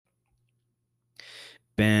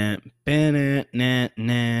Bam, bam, na,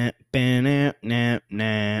 na, bam, na, na,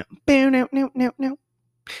 na, bam, na, na, na, na,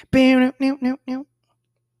 bam, na, na, na, na.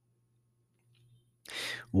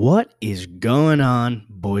 What is going on,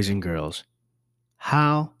 boys and girls?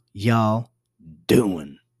 How y'all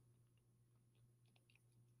doing?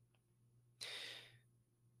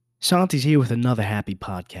 Santi's here with another happy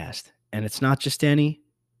podcast, and it's not just any,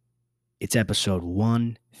 it's episode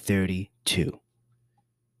 132.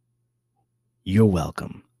 You're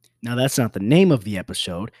welcome. Now, that's not the name of the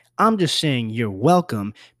episode. I'm just saying you're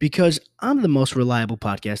welcome because I'm the most reliable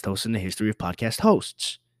podcast host in the history of podcast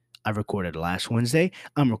hosts. I recorded last Wednesday.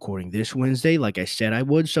 I'm recording this Wednesday like I said I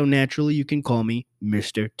would, so naturally you can call me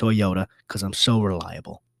Mr. Toyota because I'm so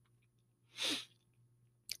reliable.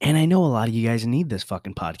 And I know a lot of you guys need this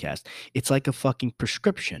fucking podcast. It's like a fucking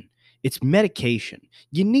prescription. It's medication.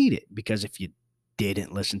 You need it because if you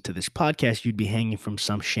didn't listen to this podcast, you'd be hanging from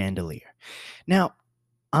some chandelier. Now,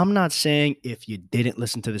 I'm not saying if you didn't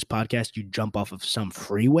listen to this podcast, you jump off of some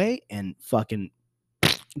freeway and fucking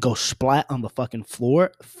go splat on the fucking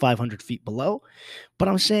floor 500 feet below. But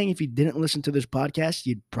I'm saying if you didn't listen to this podcast,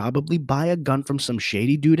 you'd probably buy a gun from some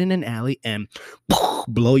shady dude in an alley and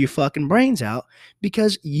blow your fucking brains out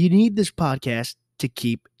because you need this podcast to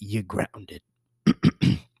keep you grounded.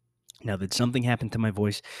 Now, did something happen to my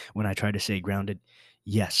voice when I tried to say grounded?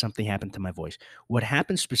 Yes, something happened to my voice. What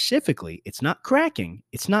happened specifically, it's not cracking.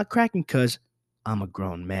 It's not cracking because I'm a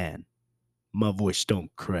grown man. My voice don't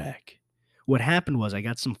crack. What happened was I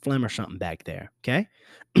got some phlegm or something back there, okay?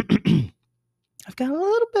 I've got a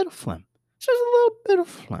little bit of phlegm. Just a little bit of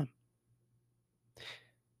phlegm.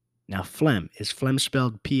 Now, phlegm, is phlegm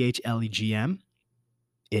spelled P-H-L-E-G-M?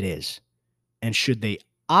 It is. And should they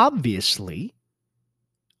obviously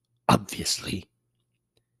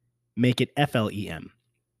make it F-L-E-M,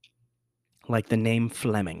 like the name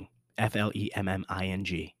Fleming,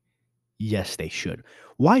 F-L-E-M-M-I-N-G. Yes, they should.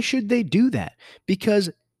 Why should they do that? Because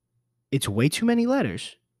it's way too many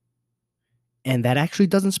letters, and that actually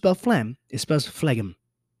doesn't spell phlegm. It spells phlegm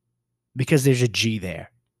because there's a G there.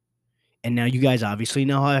 And now you guys obviously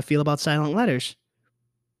know how I feel about silent letters.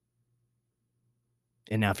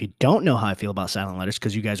 And now if you don't know how I feel about silent letters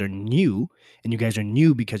because you guys are new, and you guys are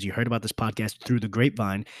new because you heard about this podcast through the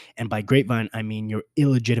grapevine, and by grapevine, I mean your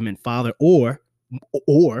illegitimate father or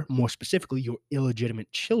more specifically, your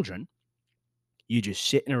illegitimate children, you just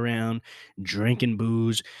sitting around, drinking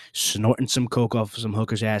booze, snorting some coke off of some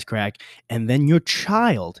hooker's ass crack, and then your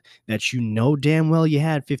child that you know damn well you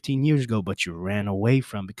had 15 years ago, but you ran away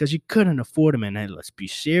from because you couldn't afford them, and hey, let's be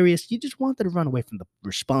serious, you just wanted to run away from the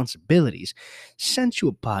responsibilities, sent you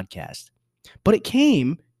a podcast. But it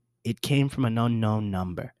came from an unknown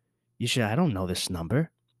number. You should, I don't know this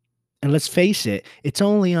number. And let's face it, it's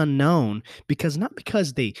only unknown because not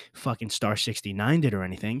because they fucking star 69'd it or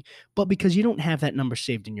anything, but because you don't have that number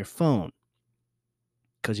saved in your phone.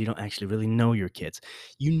 Because you don't actually really know your kids.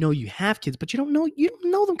 You know you have kids, but you don't know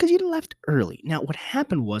them because you left early. Now, what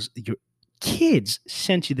happened was your kids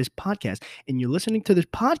sent you this podcast, and you're listening to this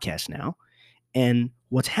podcast now. And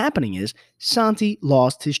what's happening is Santi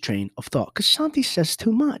lost his train of thought because Santi says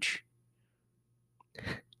too much.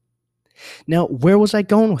 Now, where was I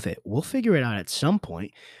going with it? We'll figure it out at some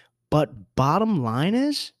point. But bottom line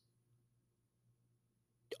is,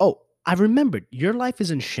 I remembered, your life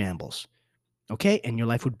is in shambles, okay? And your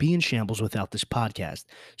life would be in shambles without this podcast.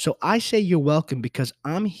 So I say you're welcome because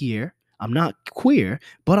I'm here. I'm not queer,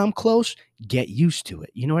 but I'm close. Get used to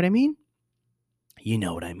it. You know what I mean? You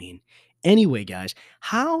know what I mean. Anyway, guys,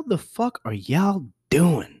 how the fuck are y'all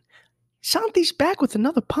doing? Santi's back with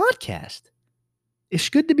another podcast. It's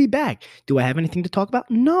good to be back. Do I have anything to talk about?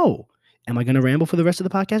 No. Am I going to ramble for the rest of the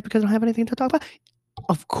podcast because I don't have anything to talk about?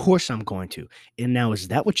 Of course I'm going to. And now, is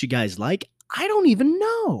that what you guys like? I don't even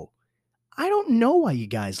know. I don't know why you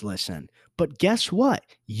guys listen. But guess what?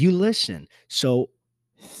 You listen. So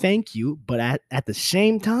thank you. But at the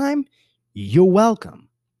same time, you're welcome.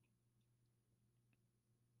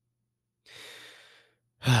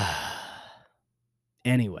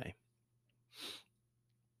 Anyway.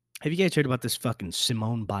 Have you guys heard about this fucking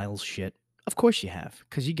Simone Biles shit? Of course you have,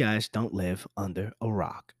 because you guys don't live under a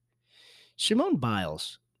rock. Simone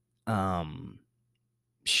Biles, I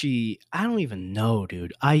don't even know,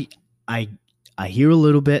 dude. I hear a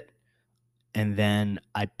little bit, and then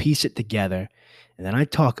I piece it together, and then I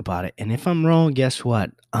talk about it. And if I'm wrong, guess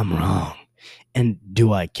what? I'm wrong. And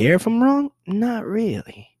do I care if I'm wrong? Not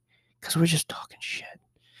really, because we're just talking shit.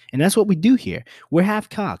 And that's what we do here. We're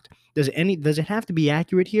half-cocked. Does it have to be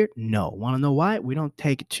accurate here? No. Want to know why? We don't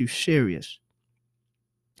take it too serious.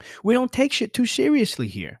 We don't take shit too seriously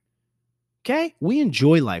here. Okay? We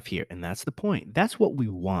enjoy life here, and that's the point. That's what we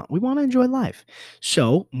want. We want to enjoy life.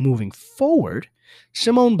 So, moving forward,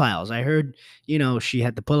 Simone Biles, I heard, she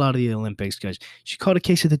had to pull out of the Olympics because she caught a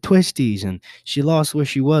case of the twisties and she lost where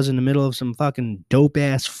she was in the middle of some fucking dope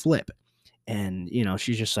ass flip. And,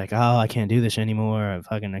 she's just like, oh, I can't do this anymore.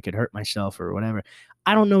 I could hurt myself or whatever.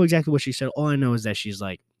 I don't know exactly what she said. All I know is that she's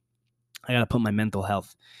like, I got to put my mental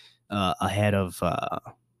health ahead of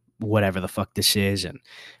whatever the fuck this is. And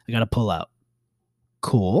I got to pull out.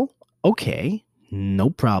 Cool. Okay. No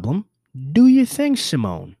problem. Do your thing,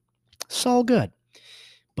 Simone. It's all good.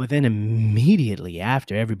 But then immediately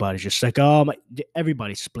after, everybody's just like, oh my,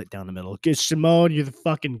 everybody's split down the middle. Because Simone, you're the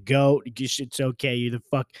fucking GOAT. It's okay. You're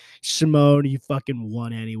the Simone, you fucking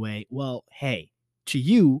won anyway. Well, hey, to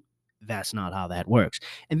you, that's not how that works.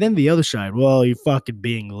 And then the other side, well, you're fucking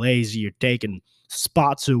being lazy. You're taking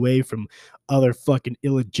spots away from other fucking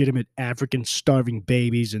illegitimate African starving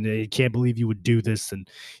babies. And they can't believe you would do this. And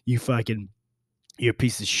you're a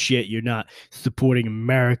piece of shit. You're not supporting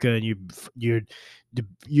America, and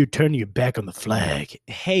you're turning your back on the flag.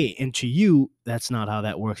 Hey, and to you, that's not how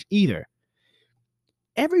that works either.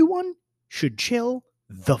 Everyone should chill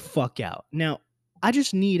the fuck out. Now, I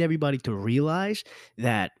just need everybody to realize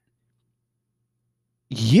that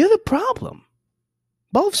you're the problem.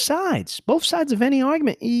 Both sides of any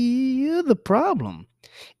argument, you're the problem.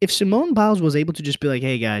 If Simone Biles was able to just be like,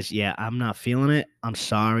 hey guys, yeah, I'm not feeling it. I'm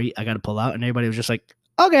sorry. I got to pull out. And everybody was just like,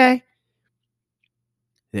 okay.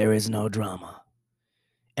 There is no drama.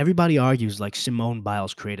 Everybody argues like Simone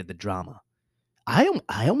Biles created the drama. I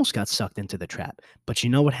almost got sucked into the trap. But you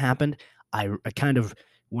know what happened? I kind of,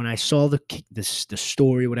 when I saw the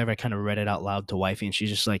story, whatever, I kind of read it out loud to wifey, and she's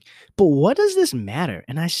just like, but what does this matter?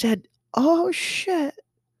 And I said, oh shit.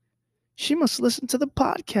 She must listen to the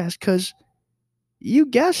podcast because you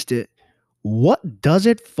guessed it. What does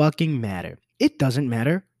it fucking matter? It doesn't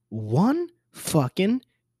matter one fucking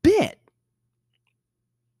bit.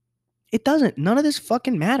 It doesn't. None of this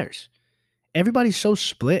fucking matters. Everybody's so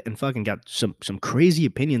split and fucking got some crazy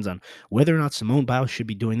opinions on whether or not Simone Biles should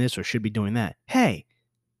be doing this or should be doing that. Hey,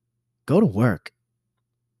 go to work.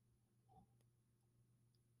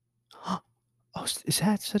 Oh, is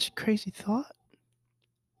that such a crazy thought?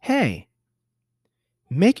 Hey,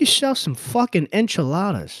 make yourself some fucking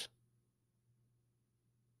enchiladas.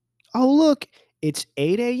 Oh, look, it's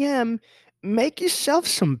 8 a.m. Make yourself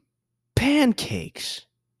some pancakes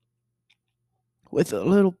with a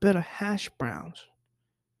little bit of hash browns.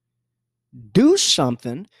 Do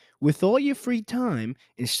something with all your free time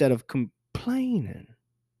instead of complaining.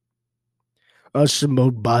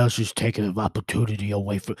 Simone Biles is taking an opportunity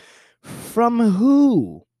away from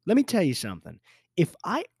who? Let me tell you something. If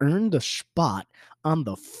I earned a spot on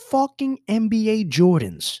the fucking NBA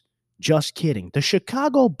Jordans, just kidding, the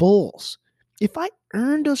Chicago Bulls, if I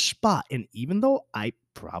earned a spot, and even though I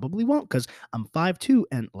probably won't because I'm 5'2",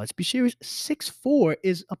 and let's be serious, 6'4"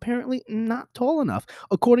 is apparently not tall enough,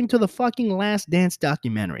 according to the fucking Last Dance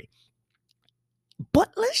documentary.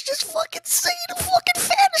 But let's just fucking say in a fucking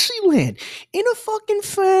fantasy land. In a fucking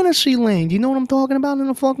fantasy land. You know what I'm talking about? In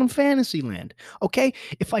a fucking fantasy land. Okay?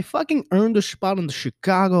 If I fucking earned a spot on the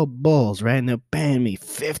Chicago Bulls, right? And they're paying me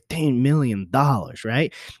 $15 million,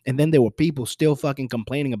 right? And then there were people still fucking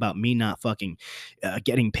complaining about me not fucking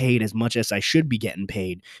getting paid as much as I should be getting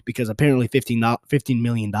paid because apparently $15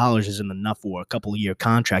 million isn't enough for a couple of year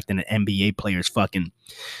contract in an NBA player's fucking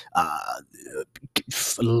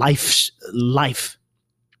life.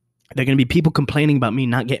 There are going to be people complaining about me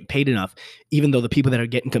not getting paid enough, even though the people that are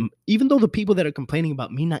complaining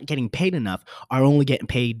about me not getting paid enough are only getting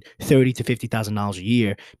paid $30,000 to $50,000 a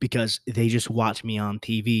year because they just watch me on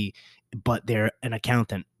TV, but they're an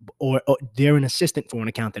accountant or they're an assistant for an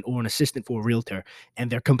accountant or an assistant for a realtor, and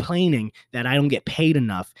they're complaining that I don't get paid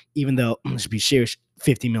enough, even though, let's be serious,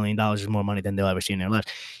 $50 million is more money than they'll ever see in their lives.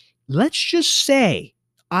 Let's just say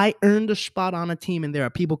I earned a spot on a team and there are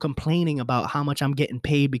people complaining about how much I'm getting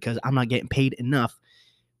paid because I'm not getting paid enough.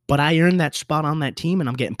 But I earned that spot on that team and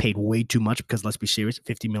I'm getting paid way too much because let's be serious,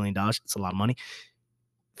 $50 million, it's a lot of money.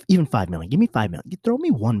 Even $5 million. Give me $5 million. You throw me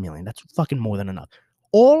 $1 million. That's fucking more than enough.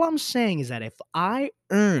 All I'm saying is that if I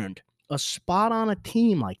earned a spot on a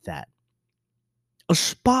team like that, a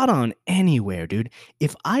spot on anywhere, dude,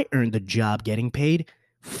 if I earned a job getting paid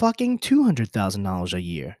fucking $200,000 a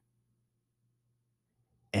year,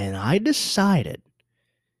 and I decided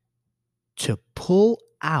to pull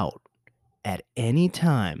out at any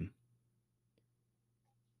time,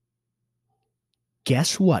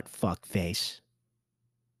 guess what, fuckface?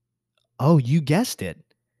 Oh, you guessed it.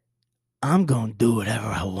 I'm going to do whatever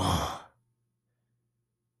I want.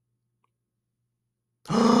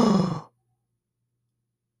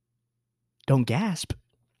 Don't gasp.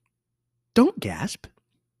 Don't gasp.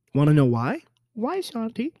 Want to know why? Why,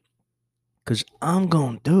 Santi? Because I'm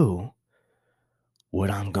going to do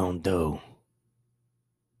what I'm going to do.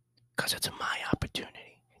 Because it's my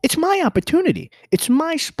opportunity. It's my opportunity. It's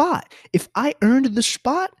my spot. If I earned the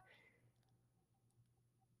spot,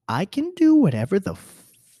 I can do whatever the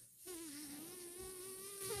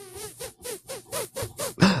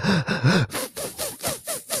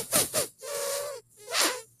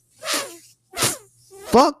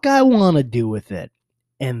fuck I want to do with it.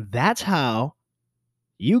 And that's how,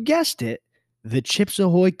 you guessed it, the Chips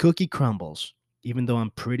Ahoy cookie crumbles. Even though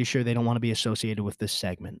I'm pretty sure they don't want to be associated with this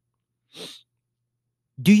segment.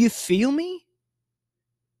 Do you feel me?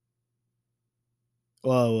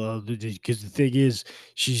 Well, because the thing is,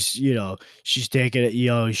 she's taking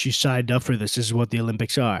it, she signed up for this. This is what the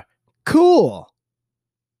Olympics are. Cool.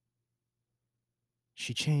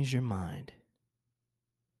 She changed her mind.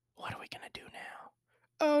 What are we going to do now?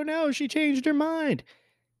 Oh no, she changed her mind.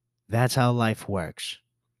 That's how life works.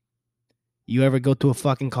 You ever go to a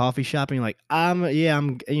fucking coffee shop and you're like, I'm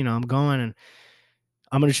going and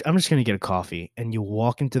I'm just gonna get a coffee. And you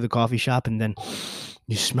walk into the coffee shop and then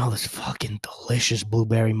you smell this fucking delicious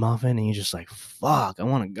blueberry muffin and you're just like, fuck, I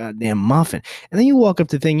want a goddamn muffin. And then you walk up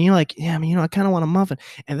to the thing and you're like, yeah, I kind of want a muffin.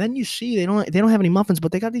 And then you see they don't have any muffins,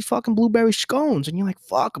 but they got these fucking blueberry scones. And you're like,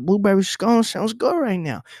 fuck, a blueberry scone sounds good right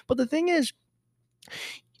now. But the thing is,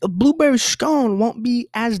 a blueberry scone won't be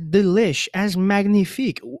as delish, as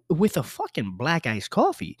magnifique with a fucking black iced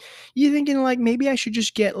coffee. You're thinking like maybe I should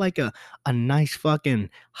just get like a nice fucking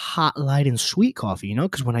hot, light, and sweet coffee,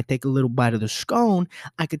 because when I take a little bite of the scone,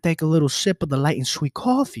 I could take a little sip of the light and sweet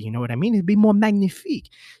coffee. You know what I mean? It'd be more magnifique.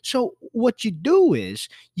 So what you do is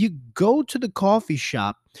you go to the coffee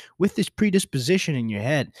shop with this predisposition in your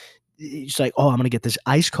head. It's like, oh, I'm gonna get this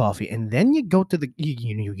iced coffee, and then you go to the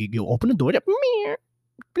you open the door.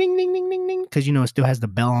 Bling, ding, ding, ding, ding, because it still has the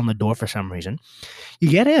bell on the door for some reason. You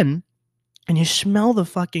get in and you smell the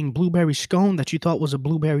fucking blueberry scone that you thought was a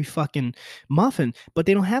blueberry fucking muffin, but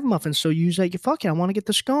they don't have muffins, so you like, fuck it, I want to get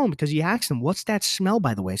the scone, because you ask them, what's that smell,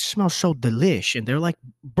 by the way? It smells so delish, and they're like,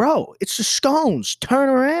 bro, it's the scones, turn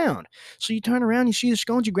around. So you turn around, you see the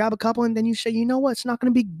scones, you grab a couple, and then you say, you know what, it's not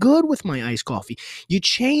going to be good with my iced coffee. You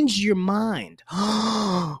change your mind.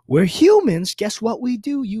 We're humans. Guess what we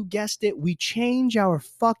do? You guessed it. We change our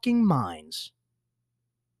fucking minds.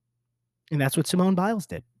 And that's what Simone Biles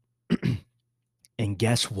did. And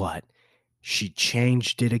guess what? She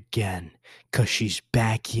changed it again because she's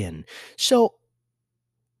back in. So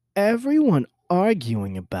everyone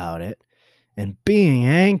arguing about it and being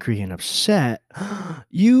angry and upset,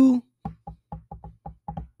 you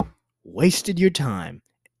wasted your time.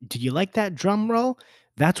 Do you like that drum roll?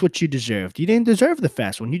 That's what you deserved. You didn't deserve the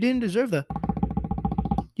fast one. You didn't deserve that.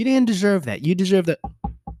 You deserve the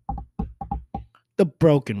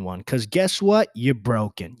broken one. Because guess what? You're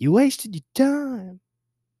broken. You wasted your time.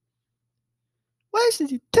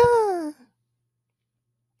 Wasted your time.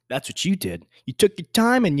 That's what you did. You took your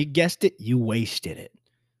time and you guessed it. You wasted it.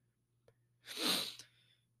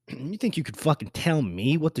 You think you could fucking tell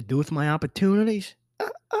me what to do with my opportunities?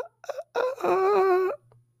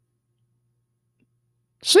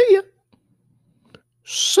 See ya.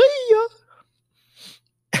 See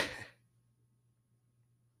ya.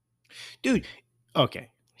 Dude,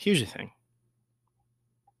 okay, here's the thing.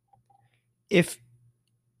 If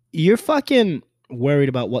you're fucking worried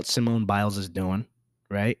about what Simone Biles is doing,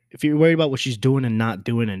 right? If you're worried about what she's doing and not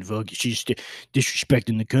doing, and she's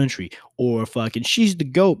disrespecting the country, or fucking she's the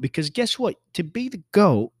GOAT, because guess what? To be the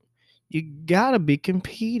GOAT, you gotta be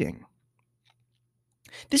competing.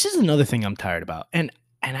 This is another thing I'm tired about, and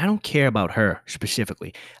I don't care about her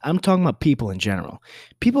specifically. I'm talking about people in general.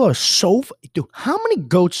 People are so dude, how many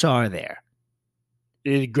GOATs are there?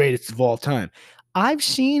 They're the greatest of all time. I've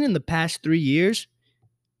seen in the past 3 years,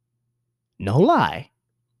 no lie,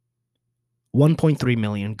 1.3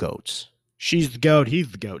 million GOATs. She's the GOAT,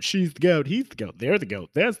 he's the GOAT, she's the GOAT, he's the GOAT, they're the GOAT,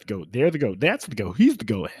 that's the GOAT, they're the GOAT, that's the GOAT, he's the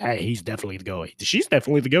GOAT, hey, he's definitely the GOAT, she's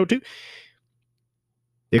definitely the GOAT too.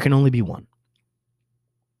 There can only be one.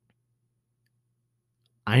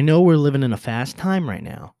 I know we're living in a fast time right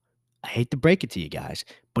now. I hate to break it to you guys,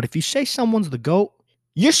 but if you say someone's the GOAT,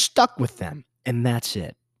 you're stuck with them, and that's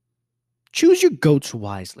it. Choose your GOATs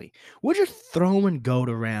wisely. We're just throwing GOAT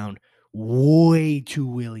around way too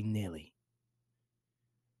willy-nilly.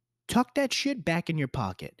 Tuck that shit back in your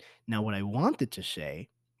pocket. Now, what I wanted to say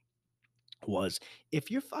was,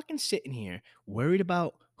 if you're fucking sitting here worried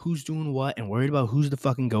about who's doing what and worried about who's the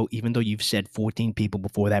fucking GOAT, even though you've said 14 people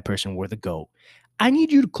before that person were the GOAT, I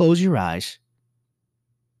need you to close your eyes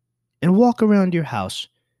and walk around your house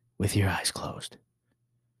with your eyes closed.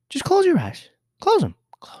 Just close your eyes. Close them.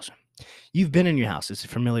 Close them. You've been in your house. It's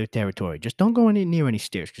familiar territory. Just don't go near any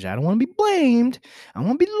stairs because I don't want to be blamed. I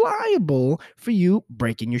want to be liable for you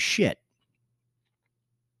breaking your shit.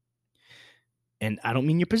 And I don't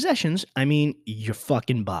mean your possessions. I mean your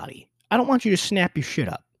fucking body. I don't want you to snap your shit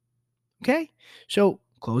up. Okay? So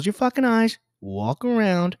close your fucking eyes. Walk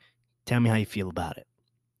around. Tell me how you feel about it.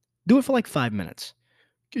 Do it for like 5 minutes.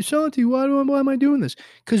 Santi, why am I doing this?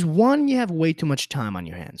 Because one, you have way too much time on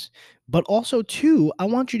your hands. But also, two, I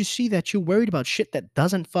want you to see that you're worried about shit that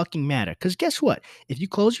doesn't fucking matter. Because guess what? If you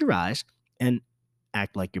close your eyes and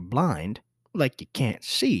act like you're blind, like you can't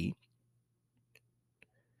see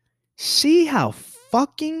how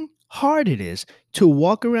fucking hard it is to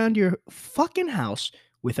walk around your fucking house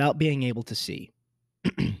without being able to see.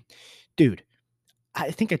 Dude, I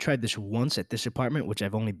think I tried this once at this apartment, which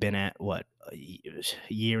I've only been at, what, a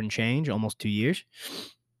year and change, almost 2 years.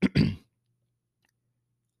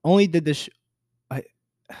 Only did this.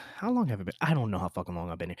 How long have I been? I don't know how fucking long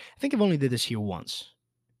I've been here. I think I've only did this here once.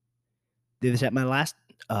 Did this at my last,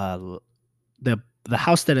 the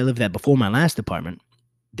house that I lived at before my last apartment,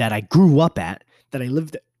 that I grew up at, that I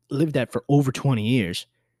lived at for over 20 years.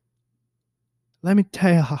 Let me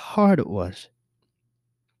tell you how hard it was.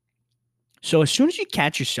 So as soon as you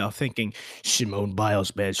catch yourself thinking, Simone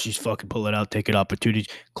Biles, man, she's fucking pull it out, take it opportunities,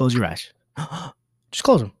 close your eyes. Just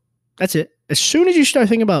close them. That's it. As soon as you start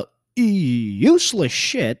thinking about useless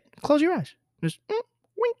shit, close your eyes. Just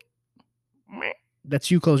wink. That's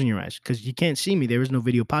you closing your eyes because you can't see me. There is no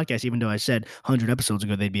video podcast, even though I said 100 episodes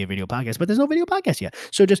ago there'd be a video podcast, but there's no video podcast yet.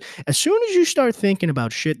 So just as soon as you start thinking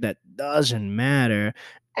about shit that doesn't matter,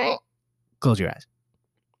 close your eyes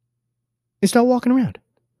and start walking around.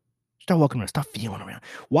 Start walking around. Start feeling around.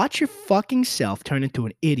 Watch your fucking self turn into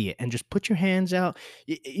an idiot and just put your hands out.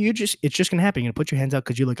 It's just gonna happen. You're gonna put your hands out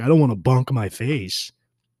because you're like, I don't want to bonk my face.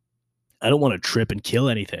 I don't want to trip and kill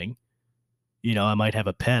anything. You know, I might have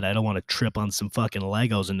a pet. I don't want to trip on some fucking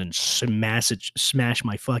Legos and then smash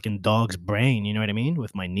my fucking dog's brain. You know what I mean?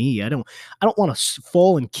 With my knee. I don't want to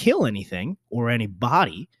fall and kill anything or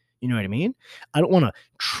anybody. You know what I mean? I don't want to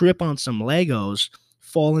trip on some Legos,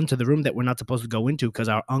 fall into the room that we're not supposed to go into because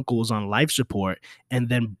our uncle was on life support, and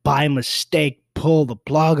then by mistake pull the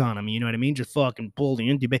plug on him. You know what I mean? Just fucking pull the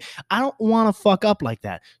intubate. I don't want to fuck up like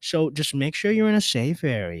that. So just make sure you're in a safe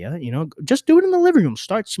area. You know, just do it in the living room.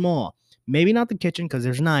 Start small. Maybe not the kitchen because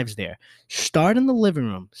there's knives there. Start in the living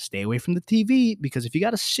room. Stay away from the TV because if you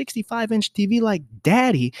got a 65-inch TV like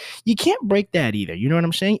daddy, you can't break that either. You know what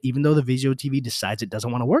I'm saying? Even though the Vizio TV decides it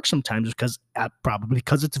doesn't want to work sometimes because probably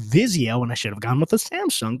because it's Vizio and I should have gone with a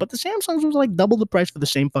Samsung. But the Samsungs was like double the price for the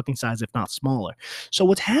same fucking size, if not smaller. So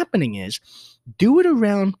what's happening is do it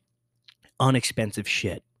around unexpensive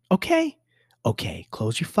shit. Okay? Okay,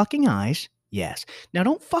 close your fucking eyes. Yes. Now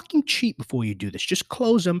don't fucking cheat before you do this. Just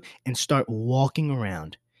close them and start walking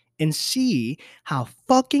around and see how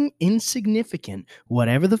fucking insignificant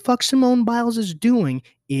whatever the fuck Simone Biles is doing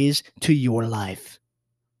is to your life.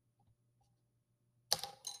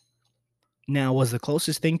 Now, was the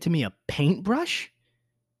closest thing to me a paintbrush?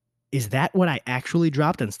 Is that what I actually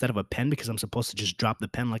dropped instead of a pen because I'm supposed to just drop the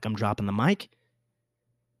pen like I'm dropping the mic?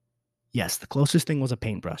 Yes, the closest thing was a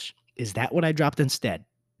paintbrush. Is that what I dropped instead?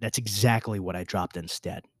 That's exactly what I dropped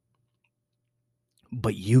instead.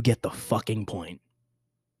 But you get the fucking point.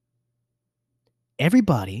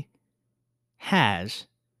 Everybody has,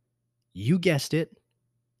 you guessed it,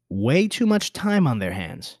 way too much time on their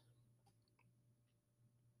hands.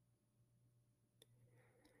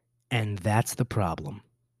 And that's the problem.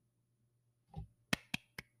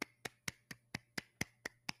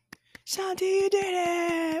 Santi, you did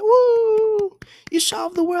it! Woo! You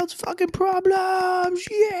solved the world's fucking problems!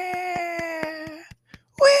 Yeah!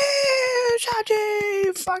 Woo! Santi,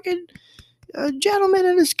 you fucking gentleman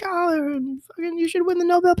and a scholar, and fucking you should win the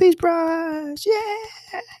Nobel Peace Prize!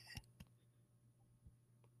 Yeah!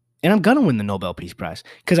 And I'm gonna win the Nobel Peace Prize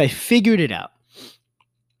because I figured it out.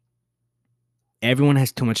 Everyone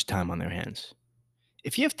has too much time on their hands.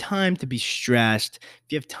 If you have time to be stressed,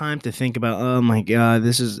 if you have time to think about, oh my God,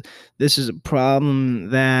 this is a problem,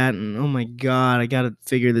 that, and oh my God, I gotta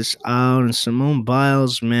figure this out. And Simone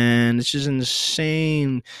Biles, man, it's just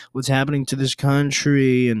insane what's happening to this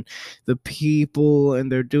country and the people,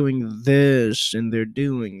 and they're doing this and they're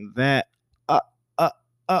doing that.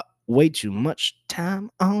 Way too much time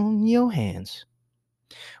on your hands.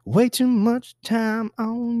 Way too much time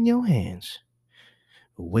on your hands.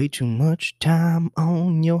 Way too much time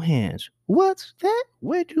on your hands. What's that?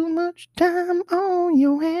 Way too much time on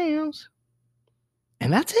your hands.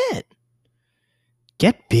 And that's it.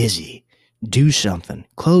 Get busy. Do something.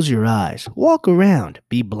 Close your eyes. Walk around.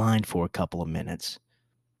 Be blind for a couple of minutes.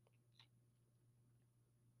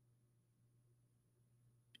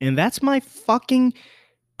 And that's my fucking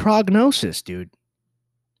prognosis, dude.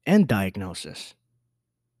 And diagnosis.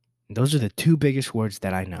 Those are the two biggest words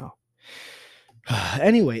that I know.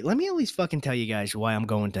 Anyway, let me at least fucking tell you guys why I'm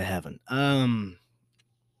going to heaven.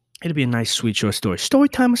 It'll be a nice, sweet, short story. Story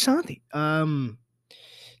time with Santi.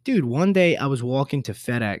 Dude, one day I was walking to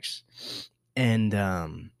FedEx, and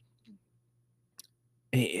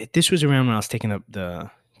this was around when I was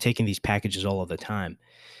taking these packages all of the time,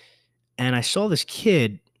 and I saw this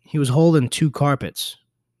kid. He was holding two carpets,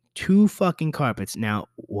 two fucking carpets. Now,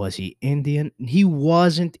 was he Indian? He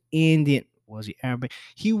wasn't Indian. Was he Arabic?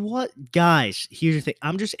 He was. Guys, here's the thing.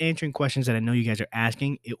 I'm just answering questions that I know you guys are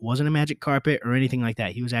asking. It wasn't a magic carpet or anything like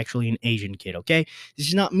that. He was actually an Asian kid, okay? This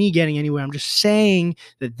is not me getting anywhere. I'm just saying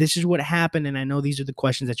that this is what happened, and I know these are the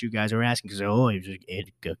questions that you guys are asking. Because, oh,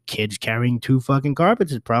 a kid's carrying two fucking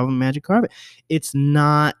carpets. It's probably a magic carpet. It's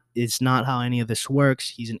not. It's not how any of this works.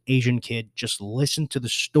 He's an Asian kid. Just listen to the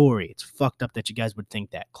story. It's fucked up that you guys would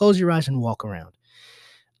think that. Close your eyes and walk around.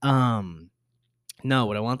 No,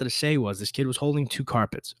 what I wanted to say was this kid was holding two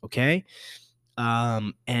carpets, okay?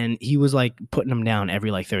 And he was like putting them down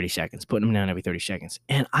every like 30 seconds, putting them down every 30 seconds.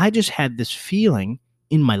 And I just had this feeling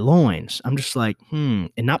in my loins. I'm just like,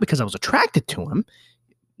 and not because I was attracted to him,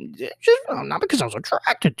 just not because I was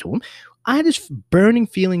attracted to him. I had this burning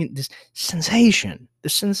feeling, this sensation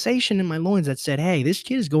in my loins that said, hey, this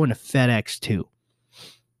kid is going to FedEx too.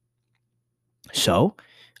 So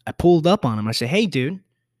I pulled up on him. I said, hey, dude,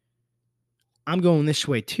 I'm going this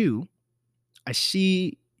way too. I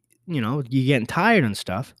see, you're getting tired and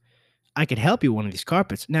stuff. I could help you with one of these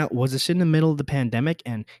carpets. Now, was this in the middle of the pandemic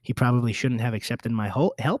and he probably shouldn't have accepted my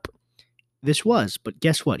help? This was, but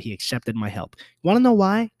guess what? He accepted my help. Want to know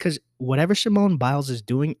why? Because whatever Simone Biles is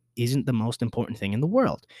doing isn't the most important thing in the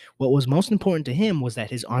world. What was most important to him was that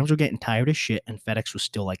his arms were getting tired as shit and FedEx was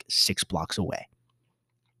still like 6 blocks away.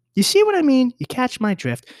 You see what I mean? You catch my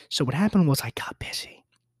drift. So what happened was I got busy.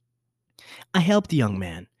 I helped the young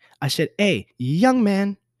man. I said, hey, young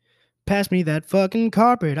man, pass me that fucking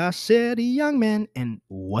carpet. I said, young man. And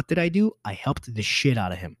what did I do? I helped the shit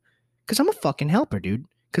out of him. Because I'm a fucking helper, dude.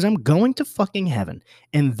 Because I'm going to fucking heaven.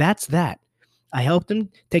 And that's that. I helped him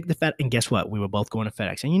take the FedEx. And guess what? We were both going to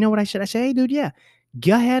FedEx. And you know what I said? I said, hey, dude, yeah,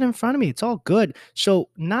 go ahead in front of me. It's all good. So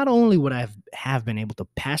not only would I have been able to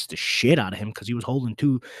pass the shit out of him because he was holding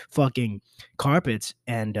two fucking carpets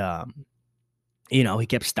and, he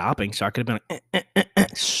kept stopping. So I could have been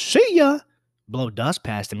like, see ya. Blow dust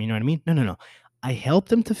past him. You know what I mean? No. I helped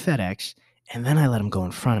him to FedEx and then I let him go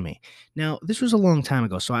in front of me. Now, this was a long time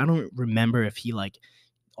ago. So I don't remember if he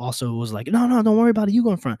also was like, no, don't worry about it. You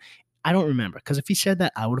go in front. I don't remember because if he said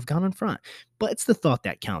that, I would have gone in front. But it's the thought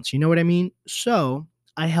that counts. You know what I mean? So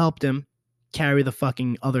I helped him carry the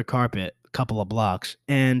fucking other carpet a couple of blocks.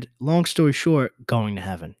 And long story short, going to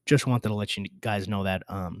heaven. Just wanted to let you guys know that.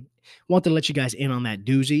 Wanted to let you guys in on that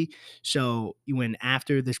doozy. So when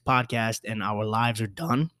after this podcast and our lives are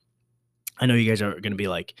done, I know you guys are going to be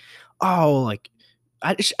like, oh, like,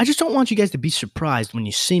 I just don't want you guys to be surprised when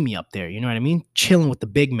you see me up there. You know what I mean? Chilling with the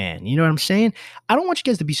big man. You know what I'm saying? I don't want you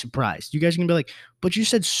guys to be surprised. You guys are going to be like, but you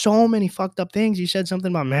said so many fucked up things. You said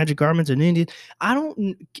something about magic garments and Indian.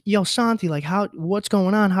 Yo, Santi, like, what's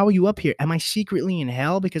going on? How are you up here? Am I secretly in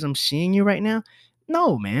hell because I'm seeing you right now?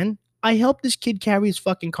 No, man. I helped this kid carry his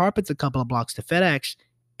fucking carpets a couple of blocks to FedEx,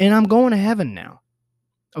 and I'm going to heaven now.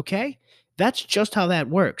 Okay? That's just how that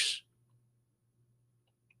works.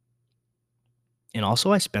 And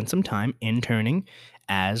also, I spent some time interning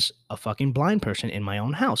as a fucking blind person in my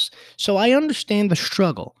own house. So I understand the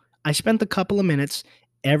struggle. I spent a couple of minutes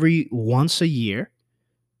every once a year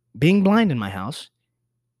being blind in my house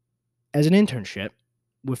as an internship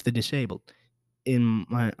with the disabled in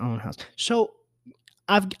my own house. So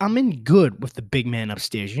I'm in good with the big man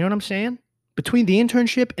upstairs. You know what I'm saying? Between the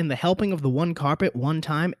internship and the helping of the one carpet one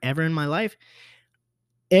time ever in my life,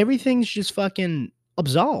 everything's just fucking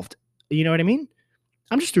absolved. You know what I mean?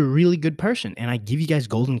 I'm just a really good person, and I give you guys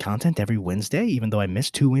golden content every Wednesday, even though I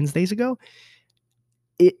missed 2 Wednesdays ago.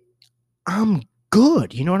 I'm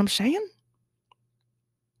good. You know what I'm saying?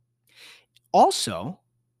 Also,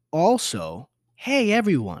 hey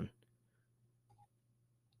everyone,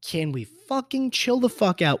 can we fucking chill the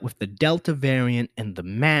fuck out with the Delta variant and the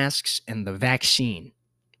masks and the vaccine?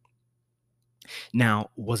 Now,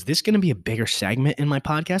 was this going to be a bigger segment in my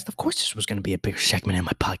podcast? Of course, this was going to be a bigger segment in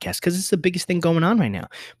my podcast because it's the biggest thing going on right now.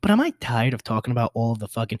 But am I tired of talking about all of the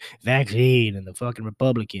fucking vaccine and the fucking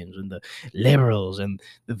Republicans and the liberals and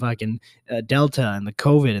the fucking Delta and the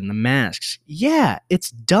COVID and the masks? Yeah,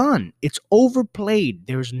 it's done. It's overplayed.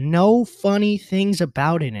 There's no funny things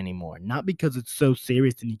about it anymore. Not because it's so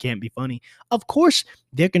serious and you can't be funny. Of course,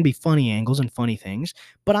 there can be funny angles and funny things,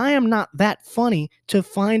 but I am not that funny to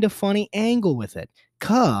find a funny angle with it.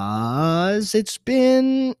 Cause it's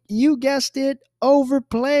been, you guessed it,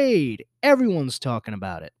 overplayed. Everyone's talking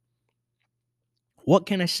about it. What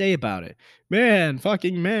can I say about it? Man,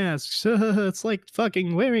 fucking masks. It's like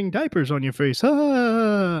fucking wearing diapers on your face.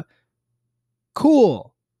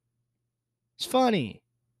 Cool. It's funny.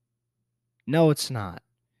 No, it's not.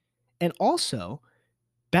 And also,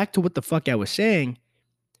 back to what the fuck I was saying,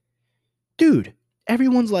 dude,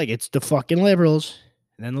 everyone's like, it's the fucking liberals.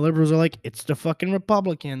 And then the liberals are like, it's the fucking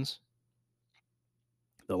Republicans.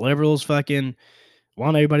 The liberals fucking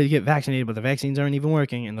want everybody to get vaccinated, but the vaccines aren't even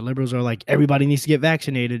working. And the liberals are like, everybody needs to get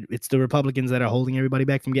vaccinated. It's the Republicans that are holding everybody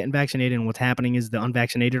back from getting vaccinated. And what's happening is the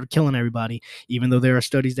unvaccinated are killing everybody, even though there are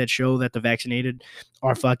studies that show that the vaccinated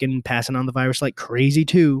are fucking passing on the virus like crazy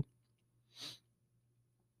too.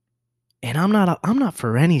 And I'm not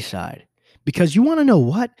for any side, because you want to know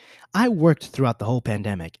what? I worked throughout the whole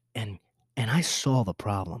pandemic and I saw the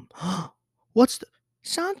problem.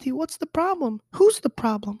 Santi, what's the problem? Who's the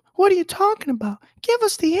problem? What are you talking about? Give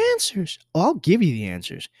us the answers. Oh, I'll give you the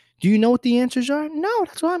answers. Do you know what the answers are? No,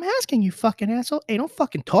 that's why I'm asking you, fucking asshole. Hey, don't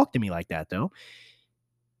fucking talk to me like that, though.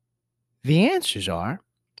 The answers are,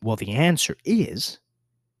 well, the answer is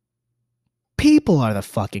people are the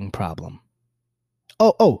fucking problem.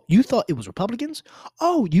 Oh, you thought it was Republicans?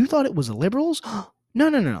 Oh, you thought it was the liberals?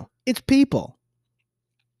 No. It's people.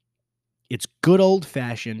 It's good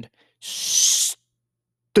old-fashioned,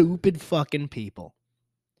 stupid fucking people.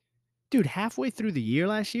 Dude, halfway through the year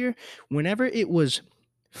last year, whenever it was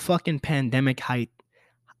fucking pandemic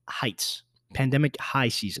heights, pandemic high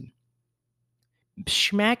season,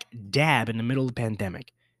 smack dab in the middle of the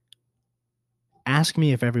pandemic, ask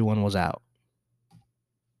me if everyone was out.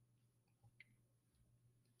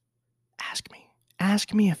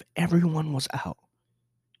 Ask me if everyone was out.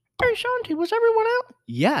 Hey, Shanti, was everyone out?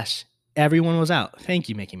 Yes, everyone was out. Thank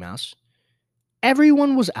you, Mickey Mouse.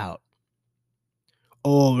 Everyone was out.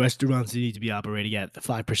 Oh, restaurants need to be operating at the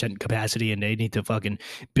 5% capacity, and they need to fucking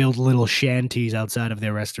build little shanties outside of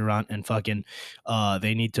their restaurant, and fucking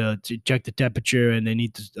they need to check the temperature, and they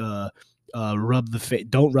need to rub the face.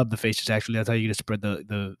 Don't rub the faces. Actually, that's how you're gonna spread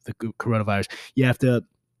the coronavirus. You have to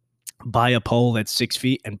buy a pole that's 6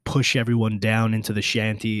 feet and push everyone down into the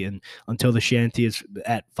shanty, and until the shanty is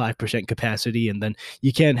at 5% capacity, and then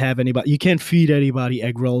you can't have anybody, you can't feed anybody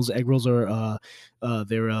egg rolls. Egg rolls are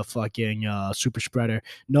they're a fucking super spreader.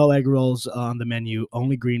 No egg rolls on the menu,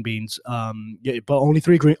 only green beans. But only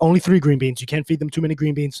three green beans. You can't feed them too many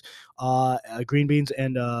green beans. Green beans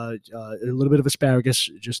and a little bit of asparagus,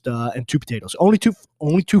 just and 2 potatoes. Only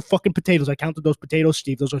two fucking potatoes. I counted those potatoes,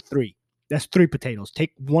 Steve. Those are 3. That's 3 potatoes.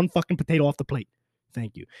 Take 1 fucking potato off the plate.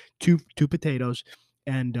 Thank you. Two potatoes,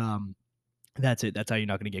 and that's it. That's how you're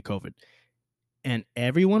not going to get COVID. And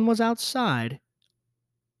everyone was outside.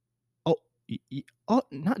 Oh,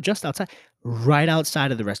 not just outside, right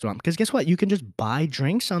outside of the restaurant. Because guess what? You can just buy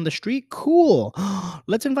drinks on the street. Cool.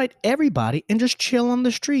 Let's invite everybody and just chill on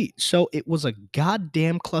the street. So it was a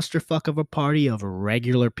goddamn clusterfuck of a party of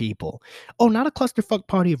regular people. Oh, not a clusterfuck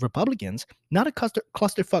party of Republicans, not a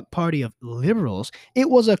clusterfuck party of liberals. It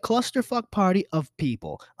was a clusterfuck party of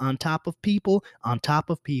people on top of people on top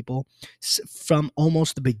of people from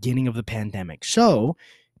almost the beginning of the pandemic. So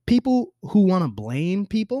people who want to blame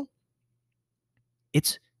people,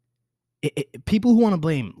 people who want to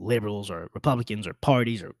blame liberals or Republicans or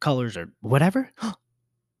parties or colors or whatever,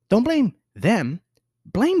 don't blame them.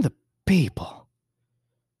 Blame the people.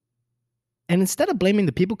 And instead of blaming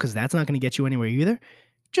the people, because that's not going to get you anywhere either,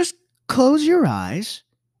 just close your eyes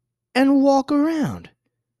and walk around.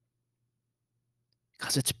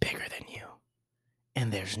 Because it's bigger than you.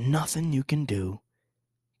 And there's nothing you can do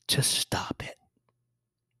to stop it.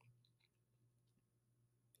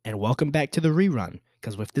 And welcome back to the rerun.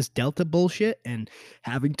 Because with this Delta bullshit and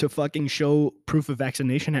having to fucking show proof of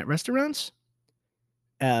vaccination at restaurants,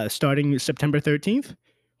 starting September 13th,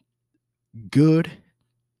 good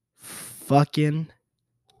fucking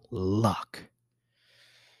luck.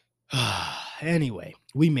 Anyway,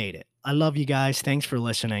 we made it. I love you guys. Thanks for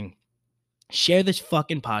listening. Share this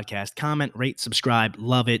fucking podcast. Comment, rate, subscribe.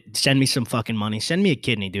 Love it. Send me some fucking money. Send me a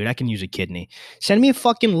kidney, dude. I can use a kidney. Send me a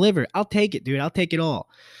fucking liver. I'll take it, dude. I'll take it all.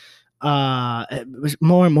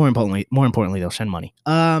 More importantly, they'll send money.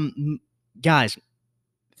 Guys,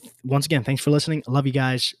 once again, thanks for listening. I love you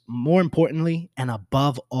guys. More importantly, and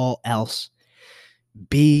above all else,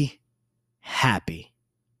 be happy.